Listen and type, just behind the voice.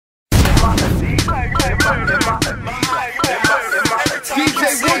DJ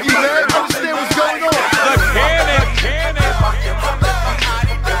Woogie, man, understand what's going on. The Cannon.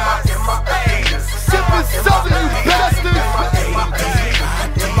 Sippin Southern, you bastards.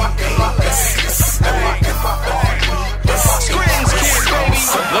 Screams Kid, baby.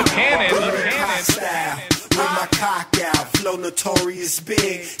 The Cannon. With my cock out, flow notorious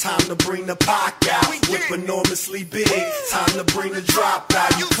big. Time to bring the pack out, whip enormously big. Time to bring the drop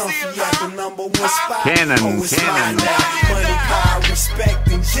out. You comfy at the #1 spot. Cannon. Money, power, respect,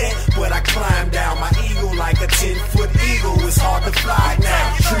 and jet, but I climb down. My eagle like a 10-foot eagle. It's hard to fly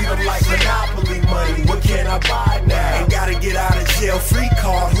now. Treat them like Monopoly money. What can I buy now? Ain't gotta get out of jail free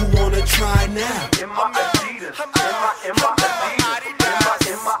card. Who wanna try now? In my ADIDAS, in my ADIDAS,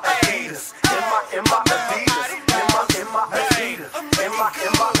 in my ADIDAS, in my ADIDAS, in my ADIDAS, in my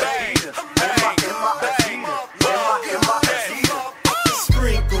ADIDAS, in my ADIDAS.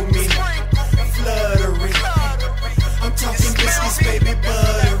 Sprinkle me, fluttering. I'm talking biscuits, baby,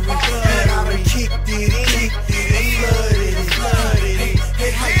 buttery. And I done kicked it in, flooded it.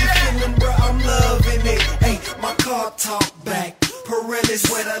 Hey, how you feeling, bro? I'm loving it. Hey, my car talk back. Pirellis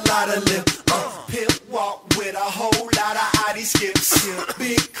with a lot of lip. Pimp walk with a whole lot of ID skips.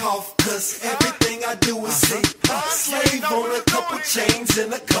 Big cough, cause everything I do is sick. Slave on a couple chains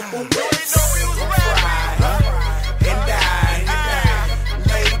and a couple whips. Fried and died.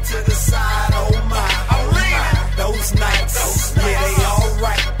 Laid to the side, oh my. Those nights, yeah, they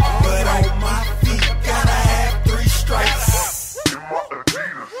alright. But on my feet, gotta have 3 stripes.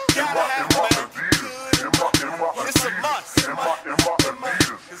 It's a must.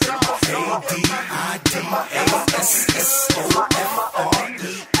 ADIDAS.